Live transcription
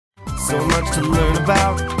so much to learn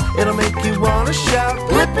about. It'll make you wanna shout,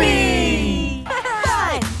 Blippi!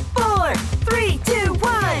 5, 4, 3, 2,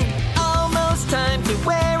 1. Almost time to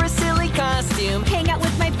wear a silly costume. Hang out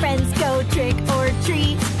with my friends, go trick or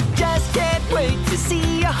treat. Just can't wait to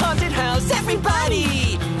see a haunted house.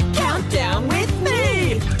 Everybody, count down with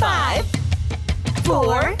me. 5,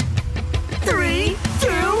 4, 3, 2,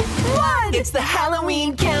 1. It's the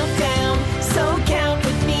Halloween countdown, so count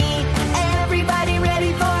with me. Everybody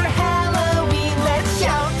ready for Halloween? Let's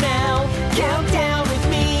shout now. Count down with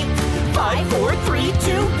me. 5, 4, 3,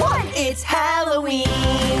 2, 1. It's Halloween.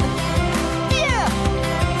 Yeah!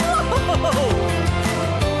 Whoa!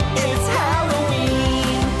 It's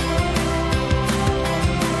Halloween.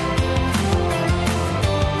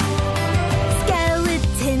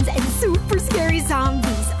 Skeletons and super scary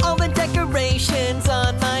zombies. All the decorations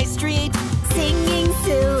on my street. Singing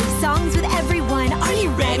silly songs with everyone. Are you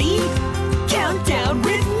ready? Count down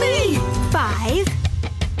with me. 5,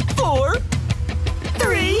 4,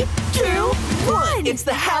 3, 2, 1. It's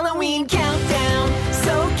the Halloween countdown,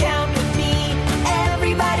 so count with me.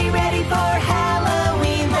 Everybody ready for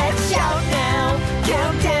Halloween? Let's shout now.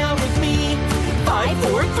 Count down with me. 5,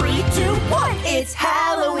 4, 3, 2, 1. It's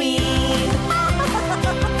Halloween.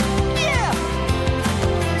 Yeah!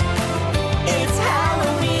 It's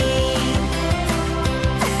Halloween.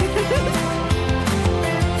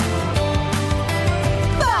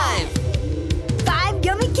 5, 5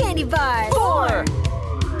 gummy candy bars.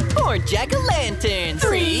 4 jack-o'-lanterns.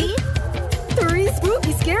 3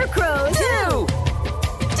 spooky scarecrows.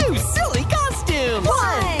 2 silly costumes.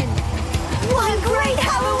 1 great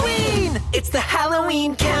Halloween. It's the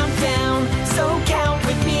Halloween countdown, so count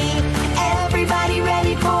with me. Everybody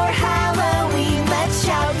ready for Halloween? Let's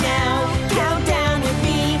shout now. Count down with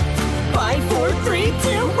me. 5, 4, 3,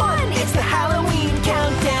 2, 1. It's the Halloween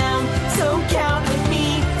countdown, so count with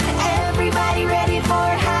me. Everybody ready for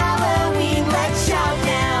Halloween? Let's shout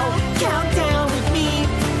now. Count down with me.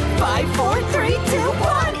 5, 4, 3, 2,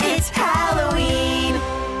 1. It's Halloween.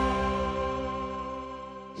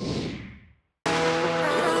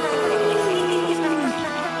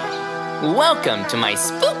 Welcome to my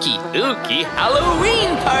spooky, ooky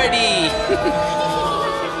Halloween party!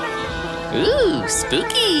 Ooh,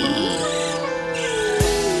 spooky!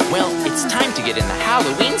 Well, it's time to get in the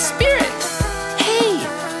Halloween spirit. Hey,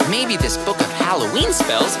 maybe this book of Halloween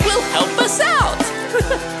spells will help us out!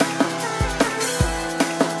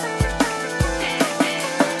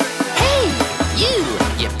 Hey,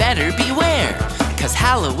 you better beware. 'Cause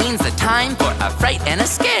Halloween's the time for a fright and a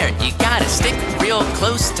scare. You gotta stick real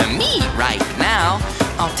close to me right now.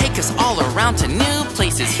 I'll take us all around to new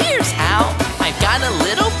places, here's how. I've got a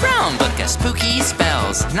little brown book of spooky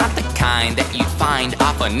spells. Not the kind that you'd find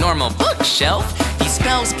off a normal bookshelf. These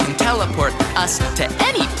spells can teleport us to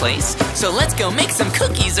any place. So let's go make some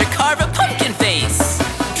cookies or carve a pumpkin face.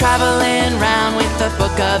 Traveling round with a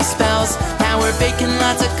book of spells. Now we're baking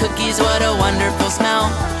lots of cookies, what a wonderful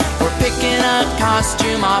smell. We're picking a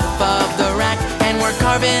costume off of the rack, and we're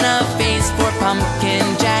carving a face for Pumpkin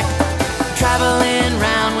Jack. Traveling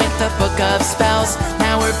round with a book of spells.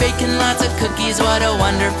 Now we're baking lots of cookies, what a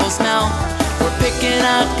wonderful smell. We're picking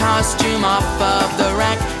a costume off of the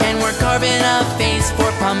rack, and we're carving a face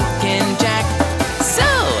for Pumpkin Jack. So,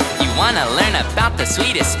 you wanna learn about the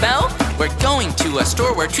sweetest spell? We're going to a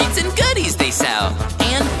store where treats and goodies they sell.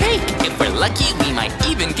 And bake. If we're lucky, we might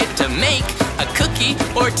even get to make a cookie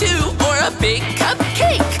or two or a big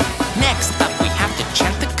cupcake. Next up, we have to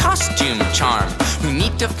chant the costume charm. We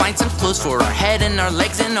need to find some clothes for our head and our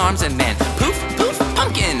legs and arms, and then poof, poof,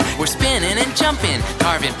 pumpkin. We're spinning and jumping,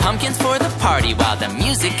 carving pumpkins for the party while the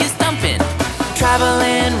music is thumping.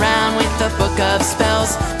 Traveling round with a book of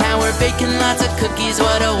spells. Now we're baking lots of cookies,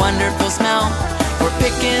 what a wonderful smell. We're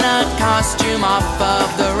picking a costume off of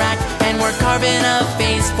the rack, and we're carving a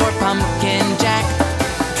face for Pumpkin Jack.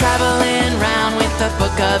 Traveling round with a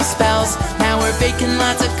book of spells. Now we're baking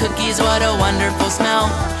lots of cookies, what a wonderful smell.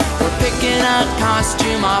 We're picking a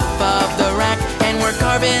costume off of the rack, and we're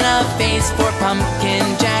carving a face for Pumpkin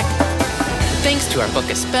Jack. Thanks to our book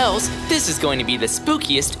of spells, this is going to be the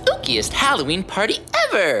spookiest, ookiest Halloween party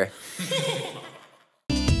ever!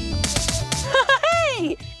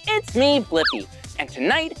 Hey, it's me, Blippi, and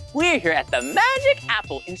tonight we're here at the Magic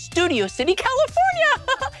Apple in Studio City,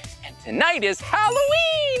 California! And tonight is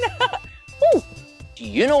Halloween! Ooh, do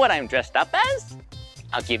you know what I'm dressed up as?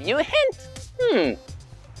 I'll give you a hint.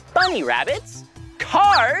 Bunny rabbits,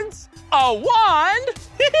 cards, a wand.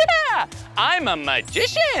 Yeah, I'm a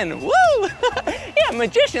magician. Woo! Yeah,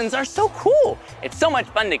 magicians are so cool. It's so much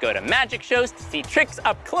fun to go to magic shows to see tricks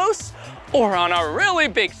up close or on a really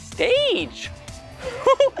big stage.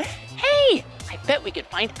 bet we could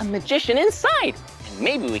find a magician inside. And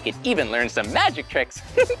maybe we could even learn some magic tricks.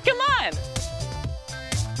 Come on.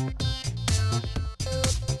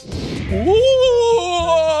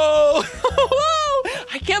 Whoa!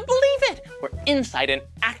 I can't believe it. We're inside an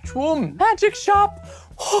actual magic shop.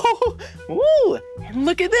 Ooh, and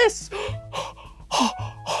look at this.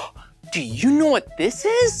 Do you know what this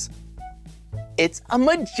is? It's a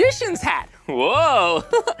magician's hat. Whoa.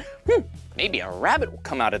 Maybe a rabbit will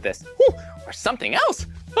come out of this. Or something else.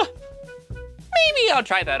 Maybe I'll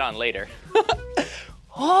try that on later.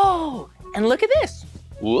 Oh, and look at this.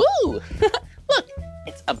 Woo. Look,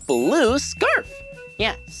 it's a blue scarf.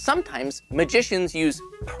 Yeah, sometimes magicians use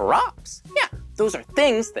props. Yeah, those are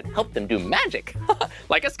things that help them do magic.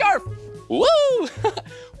 Like a scarf. Woo!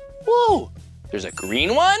 Whoa, there's a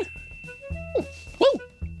green one. Woo!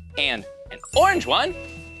 And an orange one.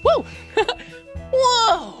 Woo!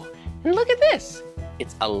 Whoa! And look at this.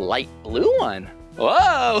 It's a light blue one.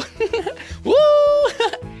 Whoa! Woo!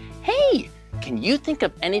 Hey, can you think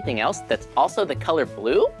of anything else that's also the color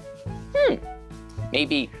blue?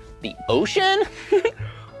 Maybe the ocean?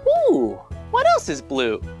 Ooh, what else is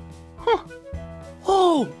blue? Huh.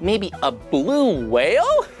 Oh, maybe a blue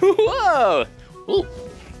whale? Whoa! Ooh.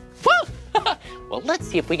 Whoa! Well, let's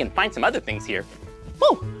see if we can find some other things here.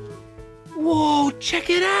 Whoa! Whoa, check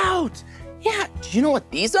it out! Yeah, do you know what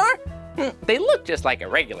these are? They look just like a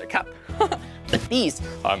regular cup. But these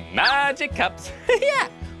are magic cups. Yeah!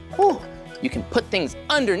 Ooh, you can put things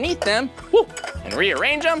underneath them and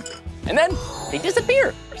rearrange them, and then they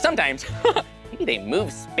disappear. Or sometimes, maybe they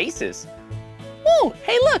move spaces. Ooh,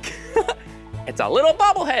 hey look! It's a little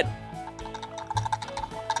bobblehead.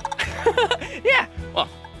 Yeah, well,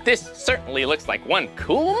 this certainly looks like one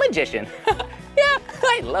cool magician. Yeah,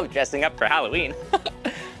 I love dressing up for Halloween.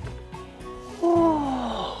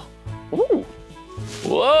 Whoa. Ooh.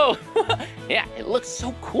 Whoa. Yeah, it looks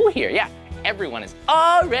so cool here. Yeah, everyone is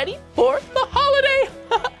all ready for the holiday.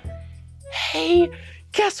 Hey,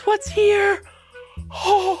 guess what's here?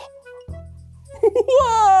 Oh.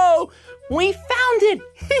 Whoa, we found it.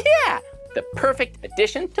 Yeah, the perfect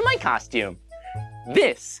addition to my costume.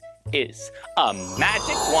 This is a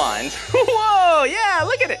magic wand. Whoa, yeah,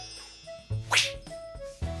 look at it.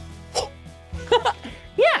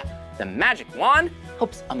 Yeah, the magic wand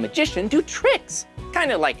helps a magician do tricks,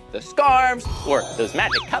 kind of like the scarves or those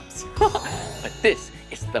magic cups. But this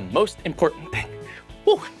is the most important thing.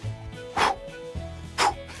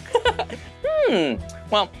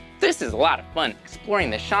 Well, this is a lot of fun exploring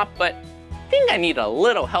the shop, but I think I need a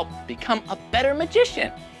little help to become a better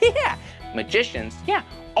magician. Yeah, magicians, yeah,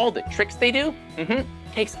 all the tricks they do,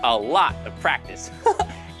 takes a lot of practice.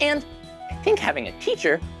 And I think having a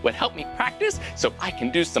teacher would help me practice so I can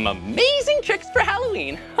do some amazing tricks for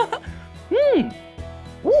Halloween.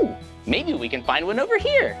 Ooh, maybe we can find one over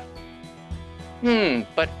here.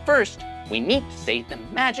 But first, we need to say the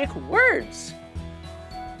magic words.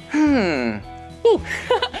 Ooh,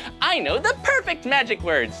 I know the perfect magic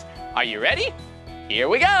words. Are you ready? Here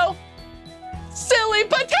we go. Silly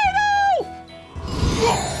potato!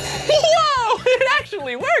 Whoa, it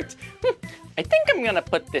actually worked. I think I'm gonna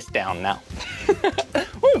put this down now.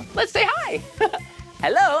 Ooh, let's say hi.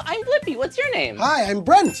 Hello, I'm Blippi. What's your name? Hi, I'm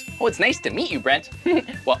Brent. Oh, it's nice to meet you, Brent.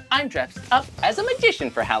 Well, I'm dressed up as a magician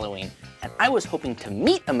for Halloween, and I was hoping to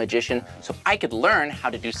meet a magician so I could learn how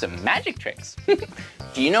to do some magic tricks.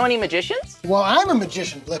 Do you know any magicians? Well, I'm a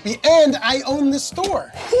magician, Blippi, and I own this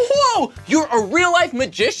store. Whoa, you're a real-life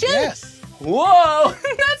magician? Yes. Whoa,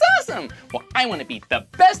 that's awesome. Well, I want to be the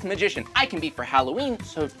best magician I can be for Halloween,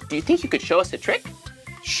 so do you think you could show us a trick?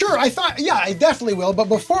 Sure, I definitely will, but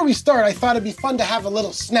before we start, I thought it'd be fun to have a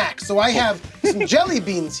little snack. So I have some jelly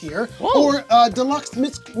beans here, or deluxe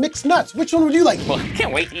mixed nuts. Which one would you like? Well, I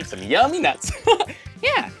can't wait to eat some yummy nuts.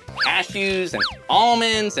 Yeah, cashews and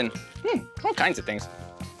almonds and all kinds of things.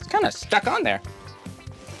 It's kind of stuck on there.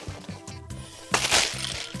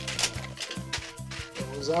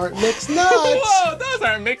 Those aren't mixed nuts. Whoa, those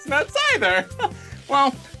aren't mixed nuts either.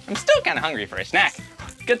 Well, I'm still kind of hungry for a snack.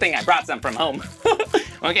 Good thing I brought some from home.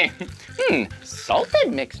 Okay,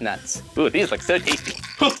 salted mixed nuts. Ooh, these look so tasty.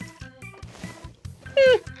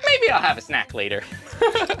 Maybe I'll have a snack later.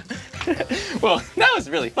 Well, that was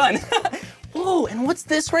really fun. Whoa, and what's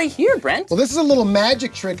this right here, Brent? Well, this is a little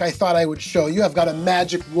magic trick I thought I would show you. I've got a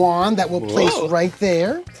magic wand that will place right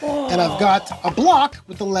there. Whoa. And I've got a block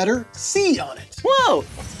with the letter C on it. Whoa,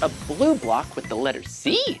 a blue block with the letter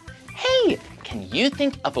C. Hey, can you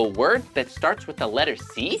think of a word that starts with the letter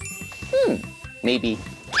C? Maybe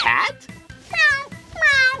cat?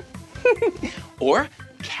 Meow, meow. Or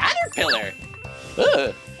caterpillar.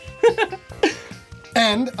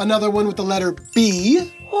 And another one with the letter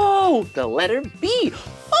B. Whoa, the letter B.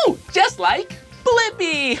 Oh, just like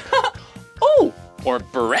Blippi. Oh, or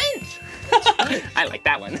Brent. I like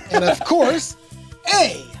that one. And of course,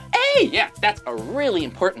 A. A, yeah, that's a really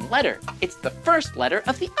important letter. It's the first letter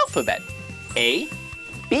of the alphabet. A,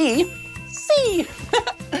 B, C.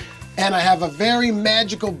 And I have a very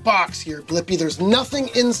magical box here, Blippi. There's nothing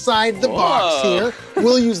inside the box here.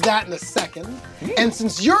 We'll use that in a second. And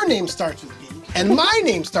since your name starts with B and my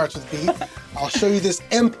name starts with B, I'll show you this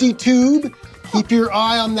empty tube. Keep your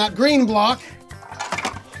eye on that green block.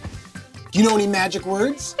 Do you know any magic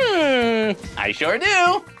words? I sure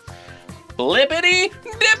do. Blippity,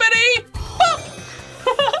 dippity, pop.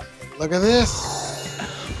 Look at this.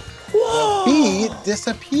 Whoa. B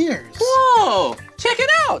disappears. Whoa, check it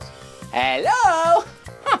out. Hello.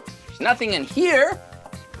 Huh, there's nothing in here.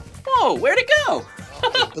 Whoa, where'd it go?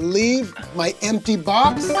 I believe my empty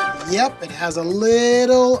box, yep, it has a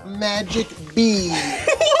little magic bee.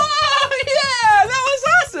 Whoa, yeah, that was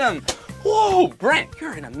awesome. Whoa, Brent,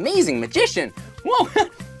 you're an amazing magician. Whoa,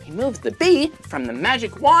 he moves the bee from the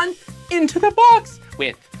magic wand into the box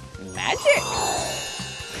with magic.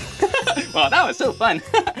 Well, that was so fun.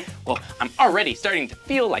 Well, I'm already starting to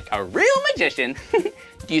feel like a real magician.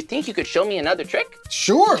 Do you think you could show me another trick?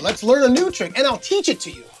 Sure, let's learn a new trick and I'll teach it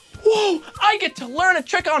to you. Whoa, I get to learn a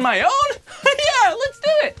trick on my own? Yeah, let's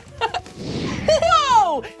do it.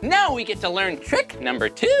 Whoa, now we get to learn trick number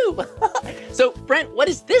 2. So, Brent, what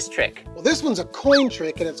is this trick? Well, this one's a coin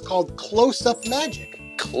trick and it's called close-up magic.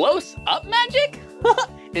 Close-up magic?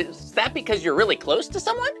 Is that because you're really close to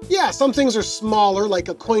someone? Yeah, some things are smaller, like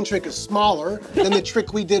a coin trick is smaller than the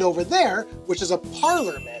trick we did over there, which is a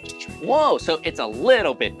parlor magic trick. Whoa, so it's a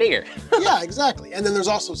little bit bigger. Yeah, exactly. And then there's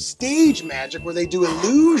also stage magic where they do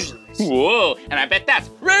illusions. Whoa, and I bet that's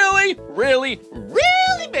really, really,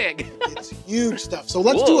 really big. It's huge stuff. So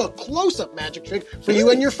let's do a close-up magic trick for you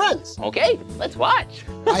and your friends. Okay, let's watch.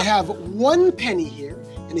 I have 1 penny here.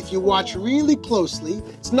 And if you watch really closely,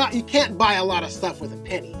 you can't buy a lot of stuff with a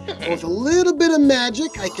penny. But with a little bit of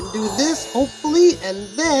magic, I can do this, hopefully, and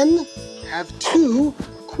then have 2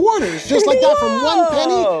 quarters. Just like that, from 1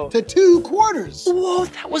 penny to 2 quarters. Whoa,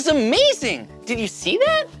 that was amazing. Did you see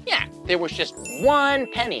that? Yeah, there was just 1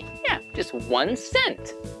 penny. Yeah, just 1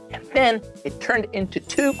 cent. And then it turned into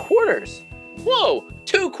 2 quarters. Whoa,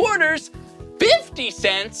 2 quarters? 50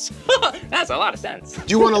 cents? That's a lot of cents. Do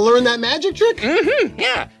you want to learn that magic trick? Mm-hmm,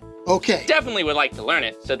 yeah. Okay. Definitely would like to learn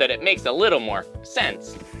it so that it makes a little more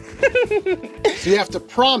sense. So you have to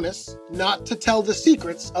promise not to tell the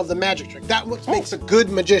secrets of the magic trick. That's what makes a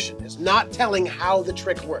good magician, is not telling how the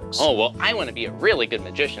trick works. Oh, well, I want to be a really good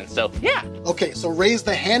magician, so yeah. Okay, so raise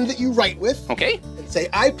the hand that you write with. Okay. And say,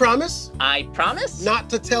 I promise. I promise.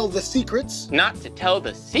 Not to tell the secrets. Not to tell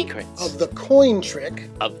the secrets. Of the coin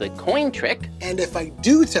trick. Of the coin trick. And if I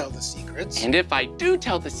do tell the secrets. And if I do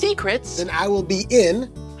tell the secrets. Then I will be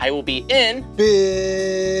in. I will be in.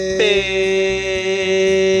 Big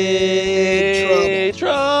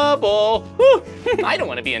trouble. Whew. I don't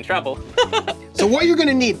want to be in trouble. So what you're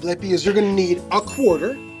gonna need, Blippi, is you're gonna need a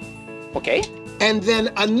quarter. Okay. And then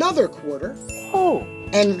another quarter. Oh.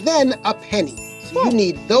 And then a penny. So you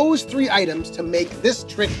need those 3 items to make this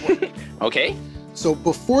trick work. Okay. So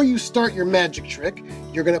before you start your magic trick,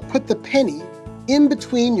 you're gonna put the penny in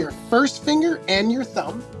between your first finger and your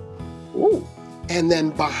thumb. Ooh. And then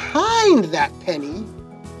behind that penny,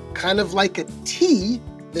 kind of like a T,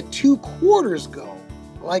 the 2 quarters go,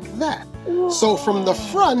 like that. Whoa. So from the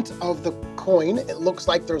front of the coin, it looks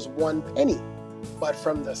like there's 1 penny. But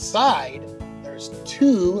from the side, there's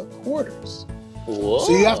 2 quarters. Whoa.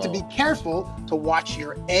 So you have to be careful to watch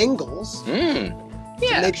your angles to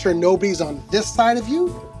make sure nobody's on this side of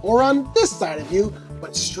you or on this side of you,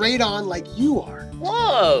 but straight on like you are.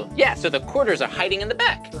 Whoa, yeah, so the quarters are hiding in the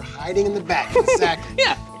back. They're hiding in the back, exactly.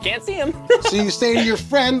 Yeah, you can't see them. So you say to your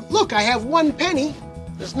friend, look, I have 1 penny.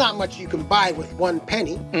 There's not much you can buy with 1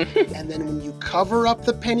 penny. And then when you cover up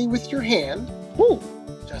the penny with your hand,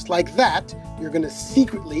 just like that, you're gonna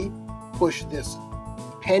secretly push this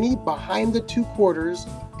penny behind the 2 quarters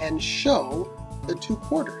and show the 2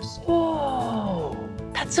 quarters. Whoa,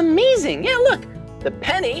 that's amazing. Yeah, look, the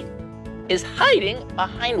penny is hiding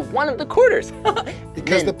behind one of the quarters.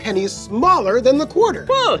 Because the penny is smaller than the quarter.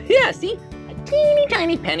 Whoa, yeah, see? A teeny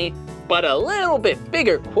tiny penny, but a little bit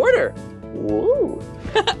bigger quarter. Whoa.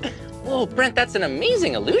 Whoa, Brent, that's an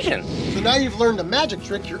amazing illusion. So now you've learned a magic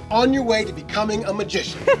trick, you're on your way to becoming a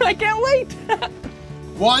magician. I can't wait.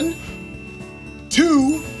 1,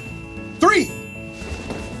 2, 3.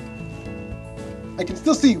 I can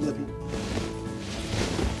still see you, Blippi.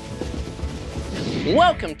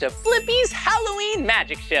 Welcome to Blippi's Halloween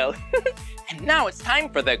Magic Show. And now it's time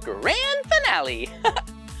for the grand finale.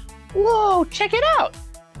 Whoa, check it out.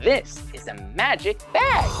 This is a magic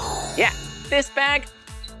bag. Yeah, this bag,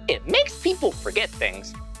 it makes people forget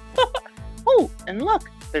things. Oh, and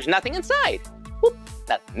look, there's nothing inside. Whoop,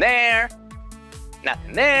 nothing there,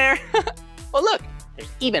 nothing there. Oh, look,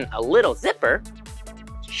 there's even a little zipper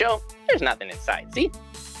to show there's nothing inside, see?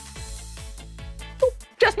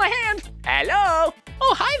 Just my hand. Hello.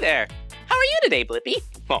 Oh, hi there. How are you today, Blippi?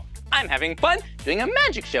 Well, I'm having fun doing a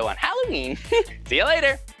magic show on Halloween. See you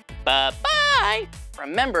later. Bye-bye.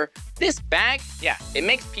 Remember, this bag, yeah, it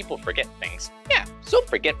makes people forget things. Yeah, so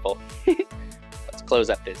forgetful. Let's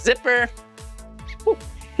close up this zipper.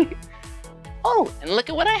 Oh, and look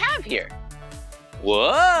at what I have here.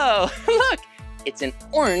 Whoa, look, it's an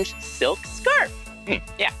orange silk scarf.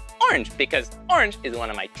 Yeah, orange, because orange is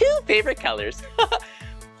one of my 2 favorite colors.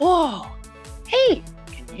 Whoa, hey,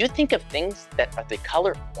 can you think of things that are the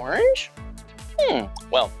color orange?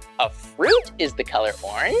 Well, a fruit is the color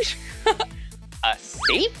orange. A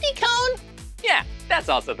safety cone? Yeah, that's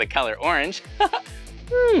also the color orange.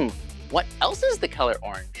 What else is the color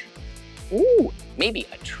orange? Ooh, maybe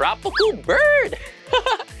a tropical bird.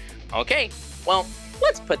 Okay, well,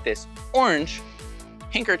 let's put this orange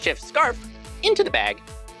handkerchief scarf into the bag.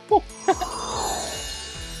 Wait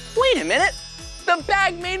a minute. The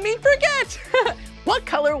bag made me forget! What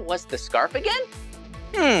color was the scarf again?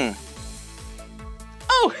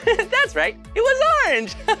 Oh, that's right, it was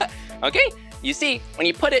orange! Okay, you see, when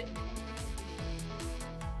you put it...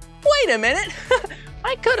 Wait a minute!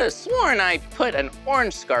 I could have sworn I put an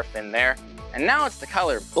orange scarf in there, and now it's the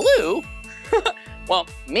color blue. Well,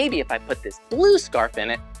 maybe if I put this blue scarf in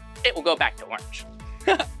it, it will go back to orange.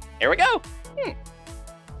 Here we go.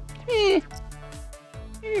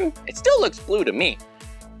 It still looks blue to me.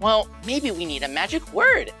 Well, maybe we need a magic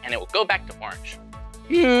word and it will go back to orange.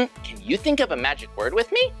 Can you think of a magic word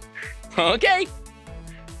with me? Okay.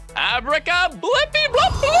 Abraca-blippy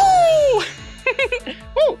blop blue!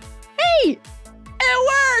 Oh, hey,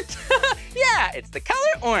 it worked! Yeah, it's the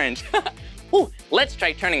color orange. Ooh, let's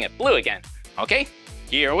try turning it blue again. Okay,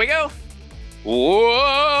 here we go.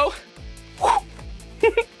 Whoa!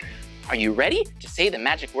 Are you ready to say the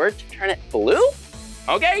magic word to turn it blue?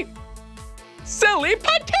 Okay, silly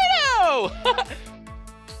potato!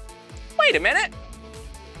 Wait a minute,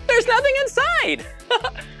 there's nothing inside.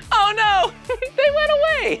 Oh no, they went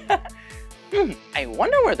away. I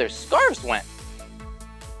wonder where their scarves went.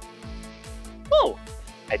 Oh,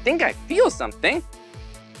 I think I feel something.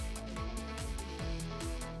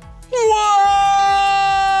 Whoa!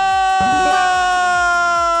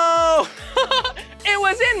 It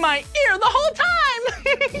was in my ear the whole time.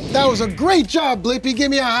 That was a great job, Blippi.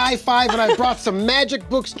 Give me a high five, and I brought some magic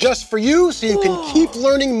books just for you so you can keep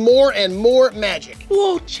learning more and more magic.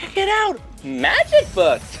 Whoa, check it out. Magic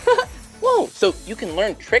books. Whoa, so you can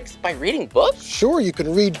learn tricks by reading books? Sure, you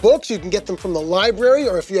can read books, you can get them from the library,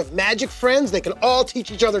 or if you have magic friends, they can all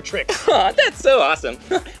teach each other tricks. Aw, that's so awesome.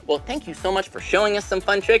 Well, thank you so much for showing us some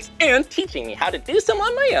fun tricks and teaching me how to do some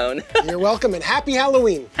on my own. You're welcome, and happy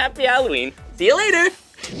Halloween. Happy Halloween. See you later.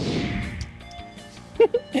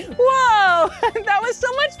 Whoa, that was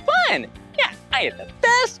so much fun. Yeah, I had the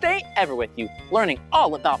best day ever with you, learning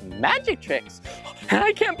all about magic tricks.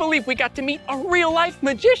 I can't believe we got to meet a real-life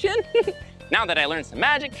magician. Now that I learned some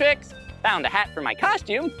magic tricks, found a hat for my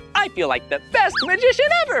costume, I feel like the best magician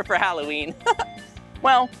ever for Halloween.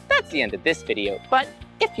 Well, that's the end of this video, but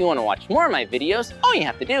if you want to watch more of my videos, all you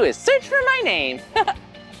have to do is search for my name.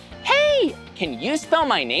 Hey, can you spell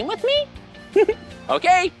my name with me?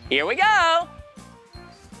 Okay, here we go.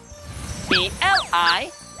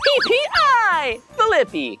 B-L-I-P-P-I,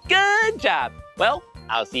 Blippi. Good job. Well,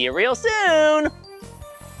 I'll see you real soon.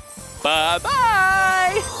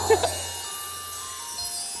 Bye-bye.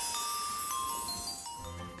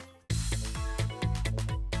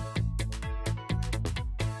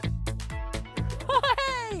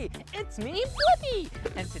 Hey, it's me, Blippi,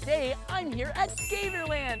 and today I'm here at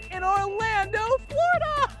Gatorland in Orlando,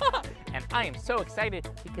 Florida. And I am so excited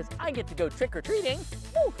because I get to go trick-or-treating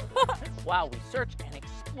while we search and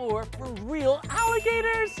explore for real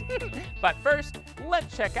alligators. But first,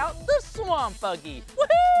 let's check out the swamp buggy.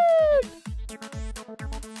 Woohoo!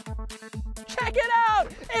 Check it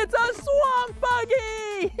out, it's a swamp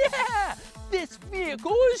buggy! Yeah, this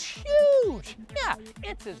vehicle is huge. Yeah,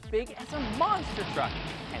 it's as big as a monster truck.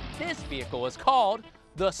 And this vehicle is called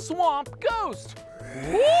the Swamp Ghost.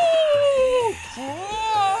 Woo!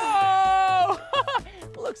 Whoa!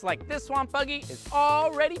 Looks like this swamp buggy is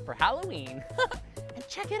all ready for Halloween. And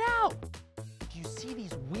check it out. Do you see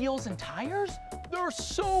these wheels and tires? they're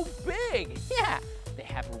so big. Yeah, they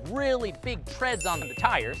have really big treads on the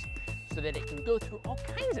tires so that it can go through all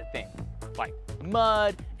kinds of things, like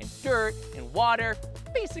mud and dirt and water,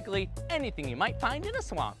 basically anything you might find in a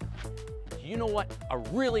swamp. Do you know what a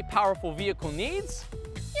really powerful vehicle needs?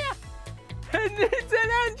 Yeah, it's an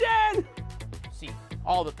engine. See,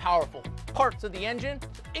 all the powerful parts of the engine,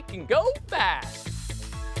 it can go fast.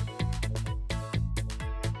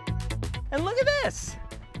 And look at this.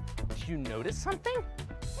 Do you notice something?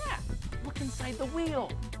 Yeah, look inside the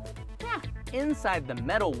wheel. Yeah, inside the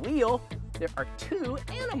metal wheel, there are two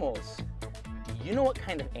animals. Do you know what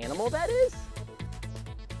kind of animal that is?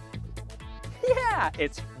 Yeah,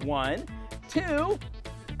 it's 1, 2,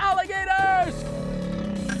 alligators!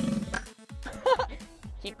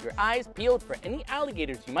 Keep your eyes peeled for any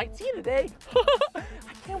alligators you might see today.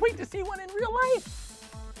 I can't wait to see one in real life.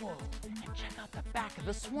 Whoa, and check out the back of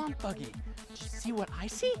the swamp buggy. Did you see what I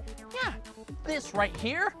see? Yeah, this right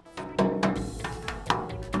here.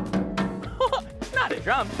 Not a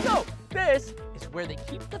drum, no, this is where they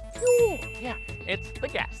keep the fuel. Yeah, it's the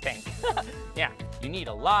gas tank. Yeah, you need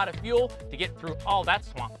a lot of fuel to get through all that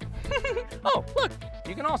swamp. Oh, look,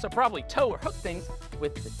 you can also probably tow or hook things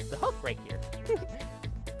with the hook right here.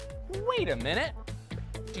 Wait a minute,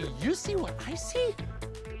 do you see what I see?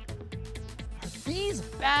 Are these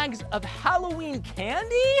bags of Halloween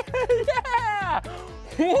candy? Yeah!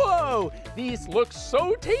 Whoa, these look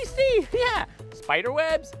so tasty. Yeah, spider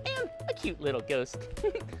webs and a cute little ghost.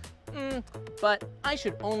 But I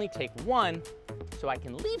should only take one so I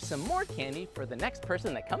can leave some more candy for the next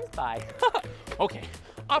person that comes by. Okay,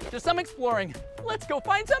 off to some exploring. Let's go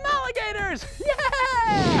find some alligators.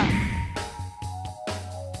 Yeah!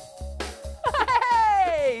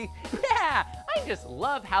 Hey! Yeah, I just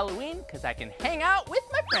love Halloween because I can hang out with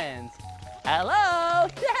my friends. Hello,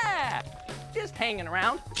 yeah, just hanging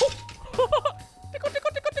around. Tickle, tickle,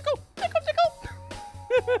 tickle, tickle, tickle, tickle.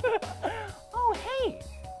 Oh, hey,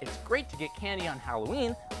 it's great to get candy on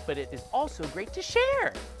Halloween, but it is also great to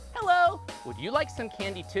share. Hello, would you like some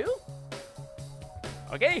candy too?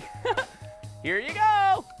 Okay, here you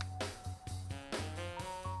go.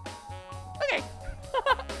 Okay.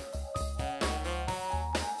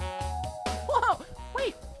 Whoa,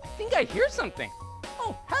 wait, I think I hear something.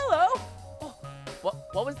 Oh, hello. Oh,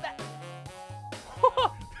 what was that?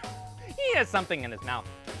 He has something in his mouth.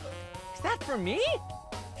 Is that for me?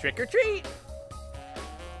 Trick or treat.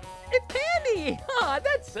 It's candy. Aw,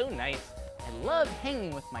 that's so nice. I love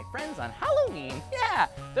hanging with my friends on Halloween. Yeah,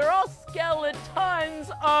 they're all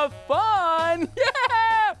skeletons of fun.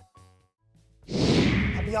 Yeah!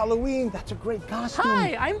 Happy Halloween, that's a great costume.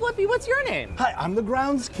 Hi, I'm Blippi. What's your name? Hi, I'm the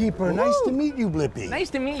groundskeeper. Nice to meet you, Blippi. Nice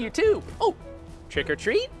to meet you too. Oh, trick or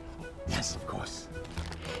treat? Yes, of course.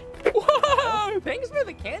 Whoa, thanks for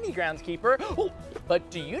the candy, groundskeeper. Oh, but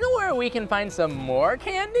do you know where we can find some more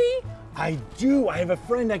candy? I do. I have a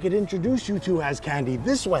friend I could introduce you to who has candy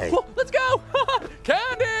this way. Oh, let's go.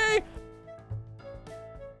 Candy!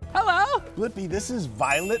 Hello? Blippi, this is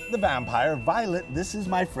Violet the vampire. Violet, this is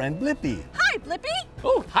my friend Blippi. Hi, Blippi.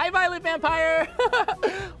 Oh, hi, Violet Vampire.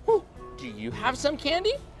 Oh, do you have some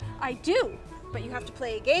candy? I do, but you have to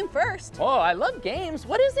play a game first. Oh, I love games.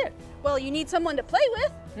 What is it? Well, you need someone to play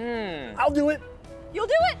with. I'll do it. You'll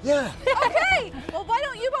do it? Yeah. Okay, well, why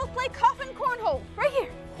don't you both play coffin cornhole right here?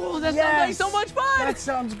 Oh, that sounds like so much fun. That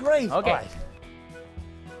sounds great. Okay.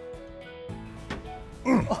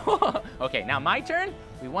 All right. Okay, now my turn.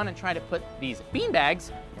 We want to try to put these bean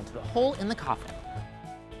bags into the hole in the coffin.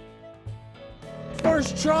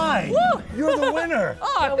 First try. Woo! You're the winner.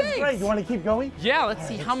 Oh, that was thanks. great. You want to keep going? Yeah, let's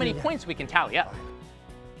see let's how many do that. points we can tally up.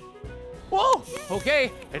 Whoa,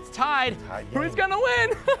 okay, it's tied. Tied Who's game. gonna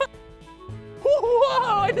win?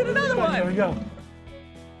 Whoa, I did another one. There we go.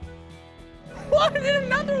 Whoa, I did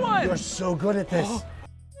another one. You're so good at this.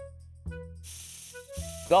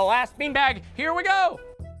 The last beanbag, here we go.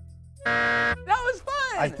 That was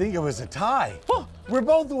fun. I think it was a tie. Oh. We're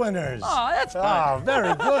both winners. Oh, that's fun. Oh,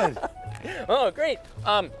 very good. Oh, great.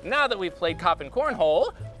 Now that we've played cop and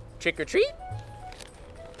cornhole, trick or treat?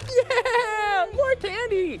 Yeah, more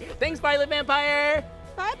candy. Thanks, Violet Vampire.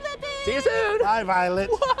 Bye, Blippi. See you soon. Bye, Violet.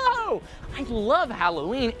 Whoa, I love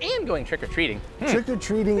Halloween and going trick-or-treating.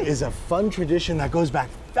 Trick-or-treating is a fun tradition that goes back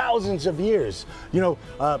thousands of years. You know,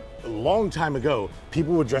 a long time ago,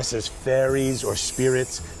 people would dress as fairies or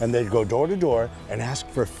spirits, and they'd go door to door and ask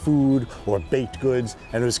for food or baked goods,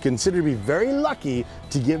 and it was considered to be very lucky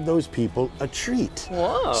to give those people a treat.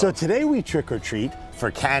 Whoa. So today we trick-or-treat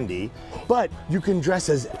for candy, but you can dress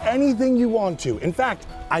as anything you want to. In fact,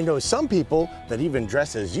 I know some people that even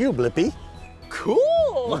dress as you, Blippi.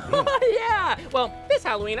 Cool. cool. Yeah. Well, this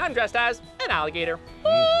Halloween I'm dressed as an alligator.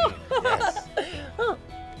 Yes. Huh.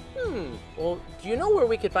 Well, do you know where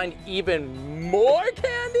we could find even more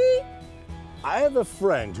candy? I have a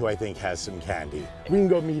friend who I think has some candy. We can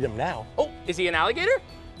go meet him now. Oh, is he an alligator?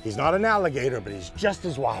 He's not an alligator, but he's just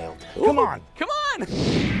as wild. Come on. Come on.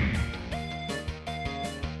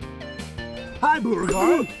 Hi,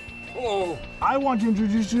 Beauregard. Oh, I want to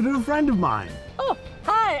introduce you to a friend of mine. Oh,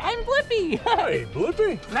 hi, I'm Blippi. Hey,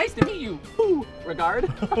 Blippi. Nice to meet you. Ooh, regard.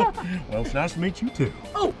 Well, it's nice to meet you too.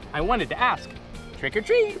 Oh, I wanted to ask, trick or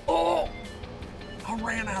treat? Oh, I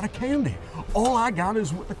ran out of candy. All I got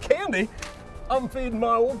is with the candy I'm feeding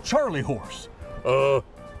my old Charlie horse.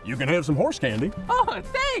 You can have some horse candy. Oh,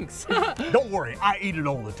 thanks. Don't worry, I eat it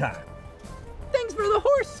all the time. Thanks for the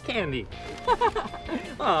horse candy.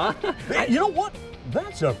 Aw. Hey, you know what?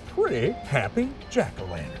 That's a pretty happy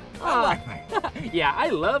jack-o'-lantern. I like that. Yeah, I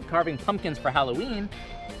love carving pumpkins for Halloween.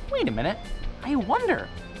 Wait a minute. I wonder,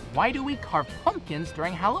 why do we carve pumpkins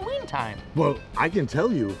during Halloween time? Well, I can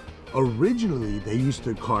tell you, originally they used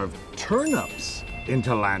to carve turnips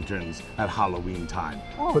into lanterns at Halloween time.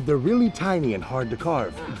 But they're really tiny and hard to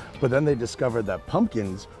carve. But then they discovered that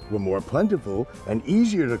pumpkins were more plentiful and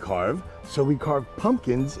easier to carve, so we carved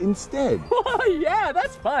pumpkins instead. Yeah,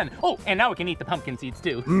 that's fun. Oh, and now we can eat the pumpkin seeds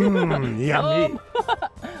too. Yummy.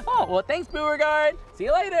 Oh, well, thanks, Beauregard. See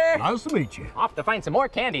you later. Nice to meet you. Off to find some more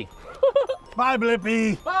candy. Bye,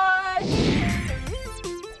 Blippi. Bye.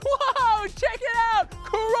 Whoa, check it out.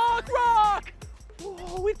 Croc Rock.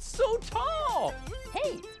 Whoa, it's so tall.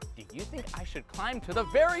 Hey, do you think I should climb to the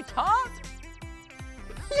very top?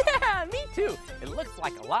 Yeah, me too. It looks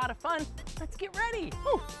like a lot of fun. Let's get ready.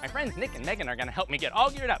 Whew. My friends Nick and Megan are gonna help me get all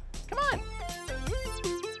geared up. Come on.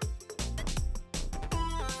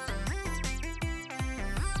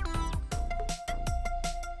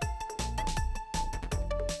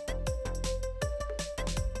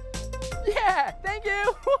 Yeah, thank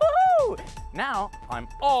you. Woohoo! Now I'm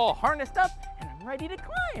all harnessed up and I'm ready to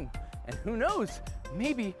climb. And who knows,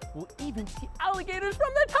 maybe we'll even see alligators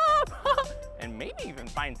from the top. And maybe even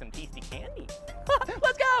find some tasty candy.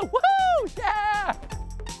 Let's go, woohoo, yeah!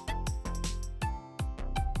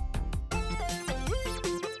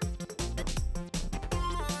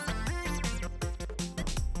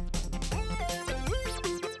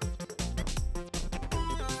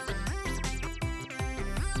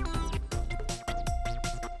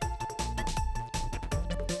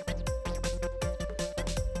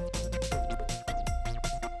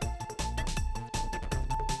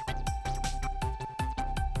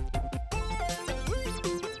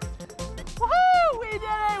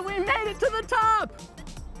 To the top!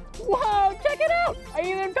 Whoa, check it out! I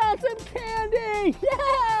even found some candy!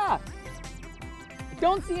 Yeah! I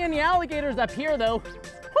don't see any alligators up here though.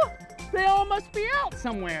 Whew, they all must be out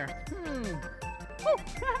somewhere.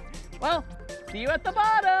 Well, see you at the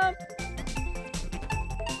bottom.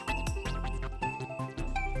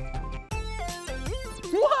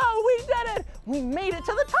 Whoa, we did it! We made it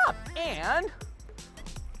to the top and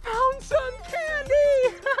found some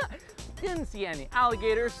candy! Didn't see any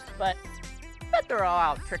alligators, but bet they're all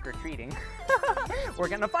out trick-or-treating. We're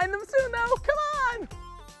gonna find them soon though, come on!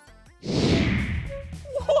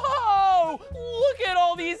 Whoa, look at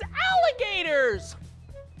all these alligators!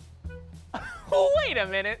 Wait a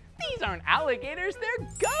minute, these aren't alligators, they're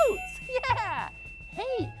goats, yeah!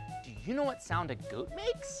 Hey, do you know what sound a goat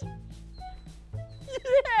makes?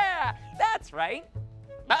 Yeah, that's right.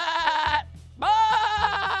 Bah,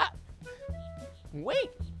 bah.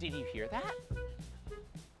 Wait, did you hear that?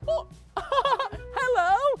 Oh,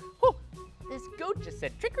 hello. Oh, this goat just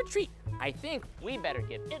said trick or treat. I think we better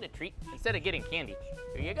give it a treat instead of getting candy.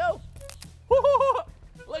 Here you go.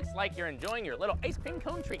 Looks like you're enjoying your little ice cream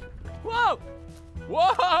cone treat. Whoa,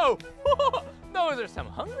 whoa, those are some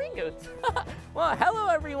hungry goats. Well, hello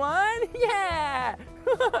everyone, yeah.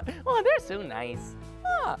 Oh, they're so nice.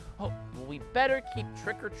 Oh, well, we better keep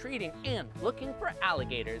trick-or-treating and looking for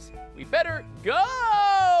alligators. We better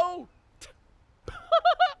go!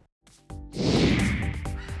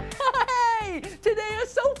 Hey, today is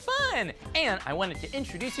so fun! And I wanted to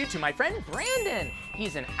introduce you to my friend Brandon.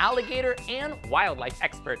 He's an alligator and wildlife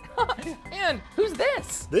expert. And who's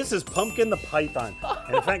this? This is Pumpkin the python.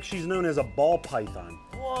 And in fact, she's known as a ball python.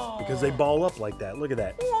 Whoa. Because they ball up like that. Look at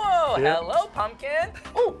that. Whoa, Yeah. Hello, Pumpkin.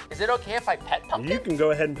 Oh, is it okay if I pet Pumpkin? You can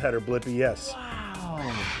go ahead and pet her, Blippi, yes.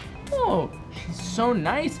 Wow. Oh, she's so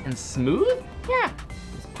nice and smooth. Yeah,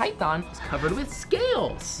 this python is covered with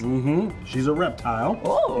scales. Mm-hmm. She's a reptile.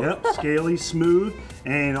 Oh. Yep, scaly, smooth,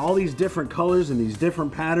 and all these different colors and these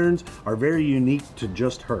different patterns are very unique to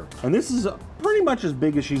just her. And this is a pretty pretty much as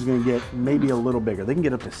big as she's gonna get, maybe a little bigger. They can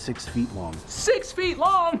get up to 6 feet long. 6 feet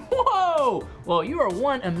long? Whoa! Well, you are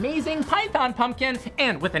one amazing python pumpkin,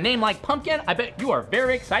 and with a name like Pumpkin, I bet you are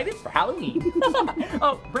very excited for Halloween.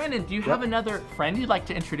 Oh, Brandon, do you have another friend you'd like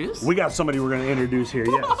to introduce? We got somebody we're gonna introduce here,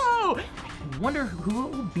 yes. Whoa! I wonder who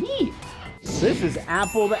it will be. This is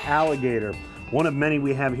Apple the alligator. One of many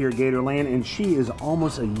we have here at Gatorland, and she is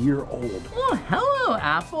almost a year old. Oh, hello,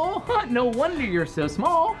 Apple. No wonder you're so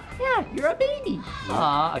small. Yeah, you're a baby.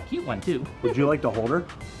 Aw, a cute one, too. Would you like to hold her?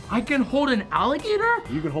 I can hold an alligator?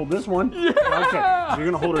 You can hold this one. Yeah! Okay, so you're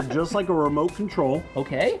gonna hold her just like a remote control.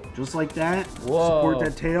 Okay. Just like that. Whoa. Support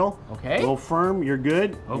that tail. Okay. A little firm, you're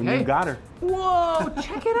good. Okay. And you got her. Whoa,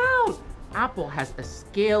 check it out. Apple has a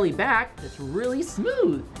scaly back that's really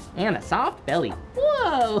smooth and a soft belly.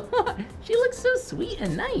 Whoa, she looks so sweet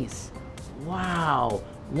and nice. Wow,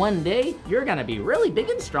 one day you're gonna be really big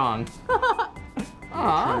and strong.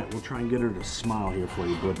 Aw. We'll try and get her to smile here for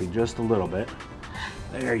you, Blippi, just a little bit.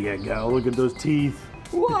 There you go, look at those teeth.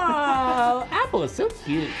 Whoa, Apple is so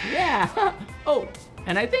cute, yeah. Oh,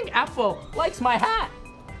 and I think Apple likes my hat.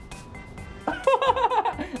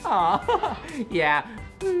 Aw, yeah.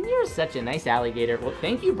 You're such a nice alligator. Well,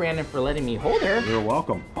 thank you, Brandon, for letting me hold her. You're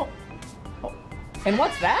welcome. Oh. And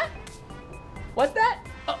what's that? What's that?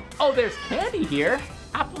 Oh, there's candy here.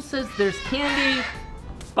 Apple says there's candy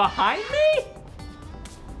behind me?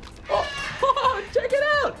 Oh, check it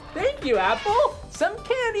out. Thank you, Apple. Some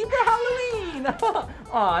candy for Halloween.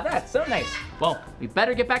 Aw, that's so nice. Well, we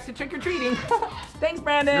better get back to trick-or-treating. Thanks,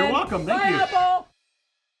 Brandon. You're welcome. Thank you. Bye, Apple.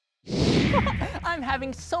 I'm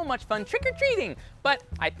having so much fun trick-or-treating, but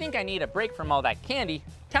I think I need a break from all that candy.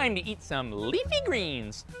 Time to eat some leafy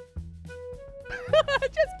greens.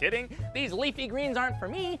 Just kidding. These leafy greens aren't for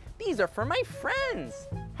me. These are for my friends.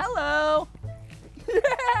 Hello.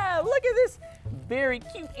 Yeah, look at this very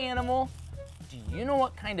cute animal. Do you know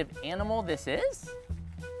what kind of animal this is?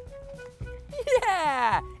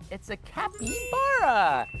 Yeah, it's a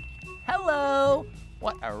capybara. Hello.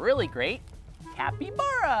 What a really great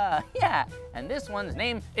capybara. Yeah, and this one's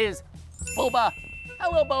name is Boba.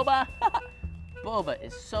 Hello, Boba. Boba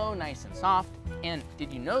is so nice and soft. And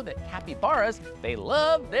did you know that capybaras, they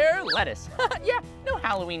love their lettuce? Yeah, no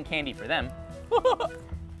Halloween candy for them.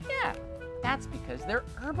 Yeah, that's because they're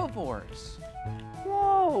herbivores.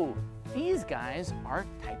 Whoa, these guys are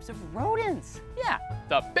types of rodents. Yeah,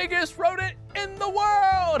 the biggest rodent in the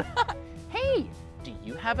world. Hey, do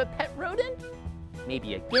you have a pet rodent?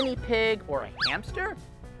 Maybe a guinea pig or a hamster,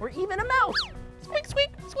 or even a mouse. Squeak,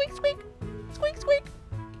 squeak, squeak, squeak, squeak, squeak.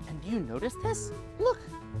 And do you notice this?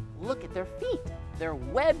 Look at their feet. They're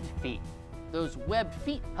webbed feet. Those webbed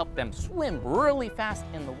feet help them swim really fast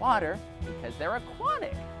in the water because they're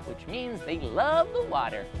aquatic, which means they love the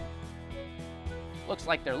water. Looks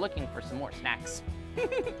like they're looking for some more snacks.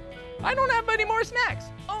 I don't have any more snacks,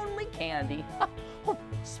 only candy. Oh,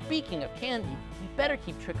 speaking of candy, we better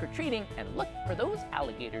keep trick-or-treating and look for those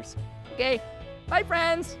alligators. Okay, bye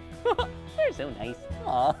friends. They're so nice.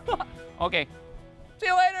 Aw. Okay, see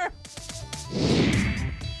you later.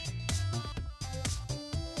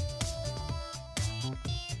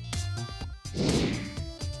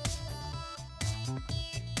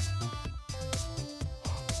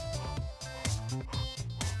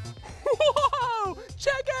 Whoa!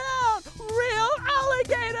 Check it out! Real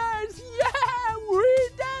alligators! Yeah! We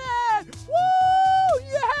did it! Woo!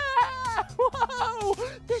 Yeah! Whoa!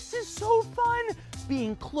 This is so fun!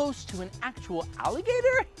 Being close to an actual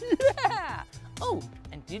alligator? Yeah! Oh,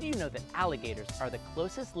 and did you know that alligators are the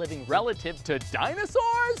closest living relative to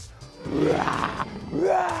dinosaurs?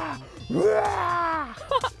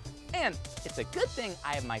 And it's a good thing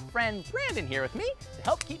I have my friend Brandon here with me to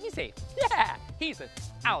help keep me safe. Yeah, he's an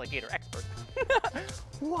alligator expert.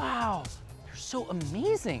 Wow, they're so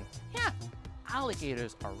amazing. Yeah,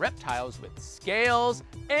 alligators are reptiles with scales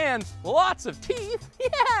and lots of teeth.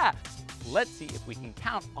 Yeah, let's see if we can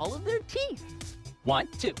count all of their teeth. 1,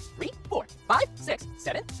 2, 3, 4, 5, 6,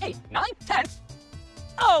 7, 8, 9, 10.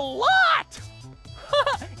 A lot!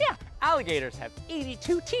 Yeah, alligators have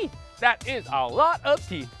 82 teeth. That is a lot of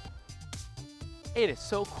teeth. It is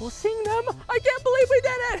so cool seeing them. I can't believe we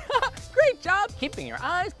did it. Great job keeping your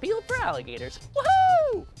eyes peeled for alligators.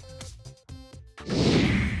 Woohoo!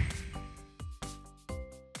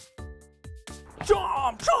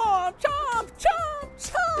 Chomp, chomp, chomp, chomp,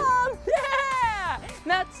 chomp! Yeah!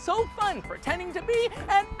 That's so fun pretending to be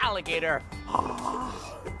an alligator.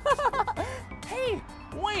 Hey,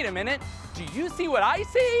 wait a minute. Do you see what I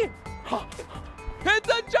see? It's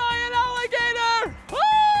a giant alligator!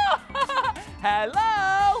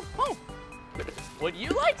 Hello! Oh, would you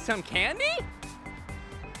like some candy?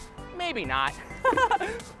 Maybe not.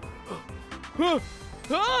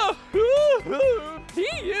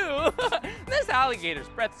 Pee-you! This alligator's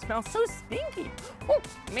breath smells so stinky. Oh,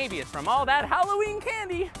 maybe it's from all that Halloween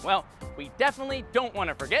candy. Well, we definitely don't want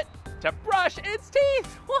to forget to brush its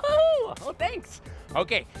teeth. Woohoo! Oh, thanks.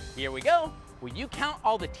 Okay, here we go. Will you count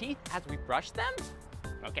all the teeth as we brush them?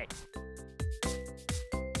 Okay.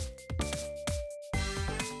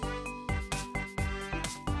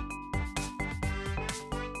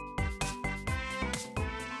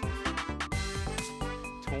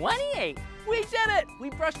 $28. We did it! We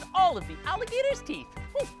brushed all of the alligator's teeth.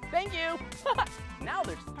 Whew, thank you. Now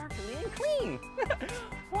they're sparkly and clean.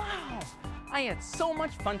 Wow, I had so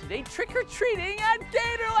much fun today trick-or-treating at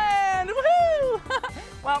Gatorland. Woohoo!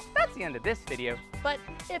 Well, that's the end of this video, but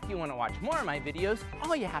if you want to watch more of my videos,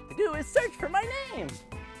 all you have to do is search for my name.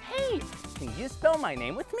 Hey, can you spell my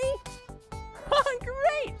name with me?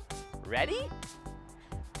 Great! Ready?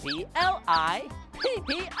 B-L-I-P-P-I,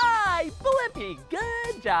 Blippi,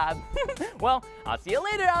 good job. Well, I'll see you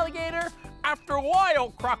later, alligator. After a while,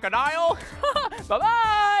 crocodile.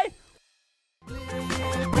 Bye-bye.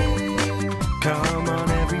 Come on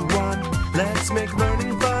everyone, let's make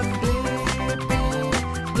learning fun.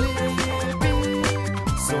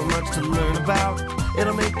 So much to learn about,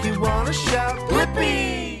 it'll make you wanna shout.